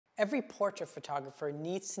Every portrait photographer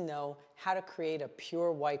needs to know how to create a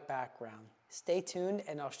pure white background. Stay tuned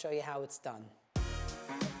and I'll show you how it's done.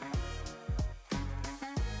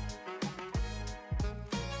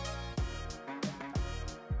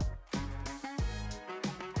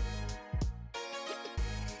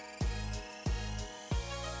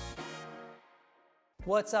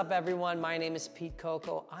 What's up everyone, my name is Pete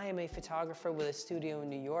Coco. I am a photographer with a studio in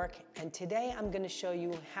New York, and today I'm going to show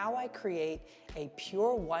you how I create a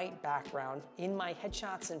pure white background in my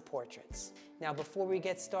headshots and portraits. Now before we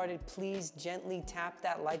get started, please gently tap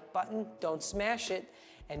that like button, don't smash it,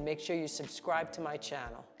 and make sure you subscribe to my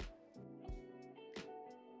channel.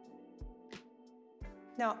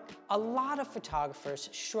 Now, a lot of photographers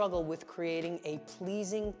struggle with creating a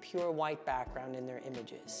pleasing, pure white background in their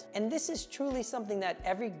images. And this is truly something that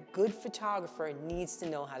every good photographer needs to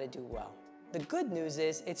know how to do well. The good news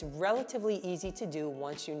is it's relatively easy to do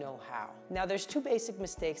once you know how. Now, there's two basic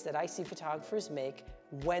mistakes that I see photographers make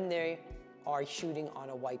when they are shooting on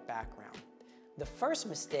a white background. The first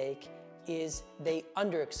mistake is they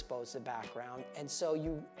underexpose the background, and so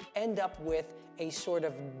you end up with a sort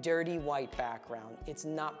of dirty white background. It's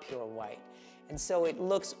not pure white. And so it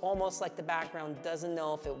looks almost like the background doesn't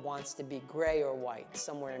know if it wants to be gray or white,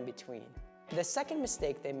 somewhere in between. The second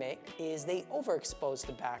mistake they make is they overexpose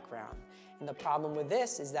the background. And the problem with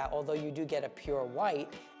this is that although you do get a pure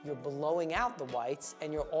white, you're blowing out the whites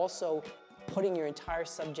and you're also putting your entire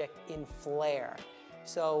subject in flare.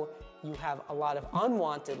 So you have a lot of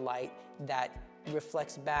unwanted light that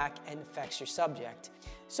reflects back and affects your subject.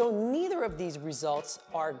 So neither of these results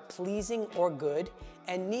are pleasing or good,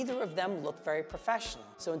 and neither of them look very professional.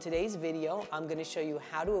 So in today's video, I'm going to show you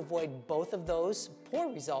how to avoid both of those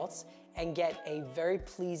poor results and get a very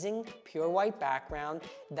pleasing, pure white background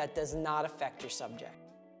that does not affect your subject.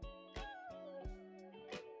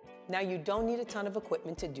 Now, you don't need a ton of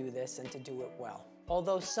equipment to do this and to do it well.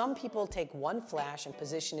 Although some people take one flash and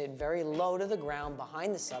position it very low to the ground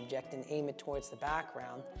behind the subject and aim it towards the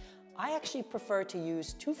background, I actually prefer to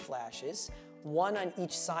use two flashes, one on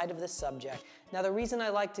each side of the subject. Now, the reason I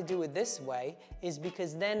like to do it this way is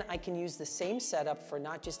because then I can use the same setup for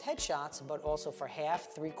not just headshots, but also for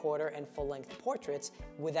half, three-quarter, and full-length portraits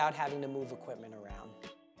without having to move equipment around.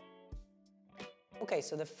 Okay,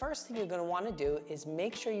 so the first thing you're going to want to do is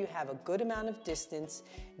make sure you have a good amount of distance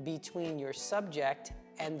between your subject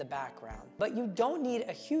and the background. But you don't need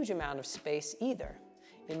a huge amount of space either.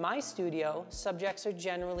 In my studio, subjects are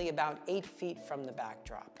generally about 8 feet from the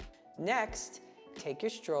backdrop. Next, take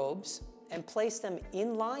your strobes and place them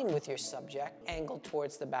in line with your subject, angled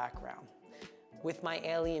towards the background. With my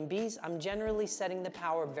alien bees, I'm generally setting the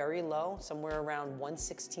power very low, somewhere around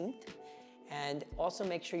 1/16. And also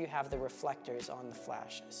make sure you have the reflectors on the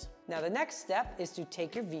flashes. Now the next step is to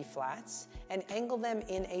take your V-flats and angle them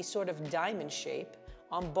in a sort of diamond shape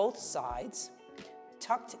on both sides,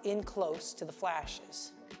 tucked in close to the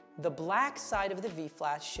flashes. The black side of the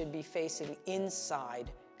V-flats should be facing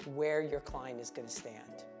inside where your client is going to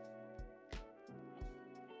stand.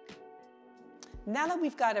 Now that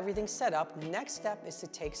we've got everything set up, the next step is to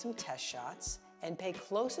take some test shots and pay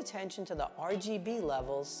close attention to the RGB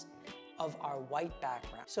levels of our white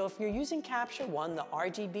background. So if you're using Capture One, the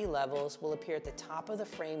RGB levels will appear at the top of the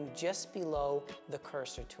frame just below the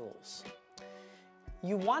cursor tools.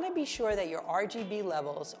 You want to be sure that your RGB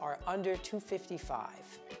levels are under 255,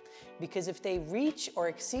 because if they reach or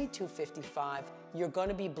exceed 255, you're going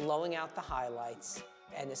to be blowing out the highlights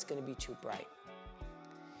and it's going to be too bright.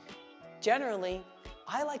 Generally,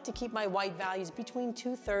 I like to keep my white values between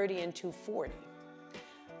 230 and 240.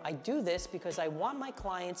 I do this because I want my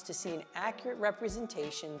clients to see an accurate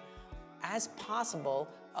representation as possible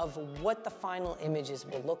of what the final images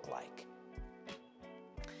will look like.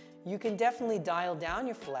 You can definitely dial down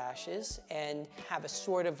your flashes and have a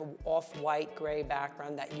sort of off-white gray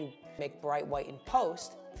background that you make bright white in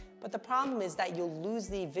post, but the problem is that you'll lose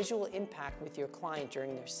the visual impact with your client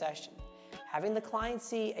during their session. Having the client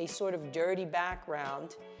see a sort of dirty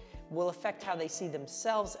background will affect how they see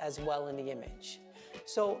themselves as well in the image.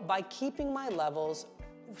 So by keeping my levels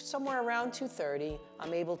somewhere around 230,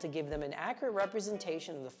 I'm able to give them an accurate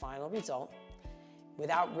representation of the final result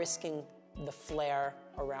without risking the flare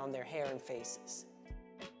around their hair and faces.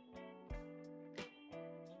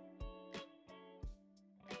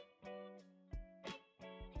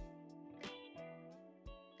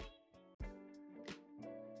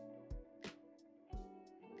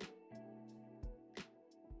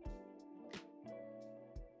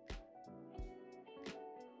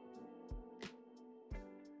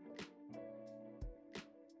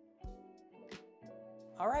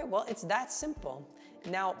 All right, well, it's that simple.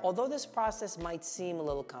 Now, although this process might seem a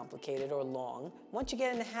little complicated or long, once you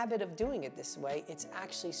get in the habit of doing it this way, it's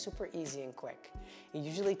actually super easy and quick. It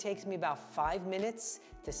usually takes me about 5 minutes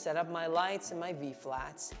to set up my lights and my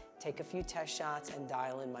V-flats, take a few test shots, and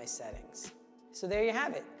dial in my settings. So there you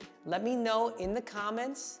have it. Let me know in the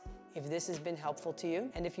comments if this has been helpful to you.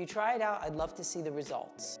 And if you try it out, I'd love to see the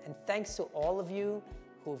results. And thanks to all of you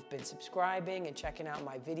who've been subscribing and checking out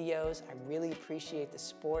my videos. I really appreciate the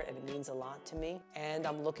support and it means a lot to me. And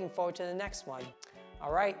I'm looking forward to the next one.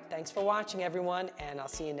 All right, thanks for watching everyone, and I'll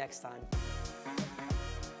see you next time.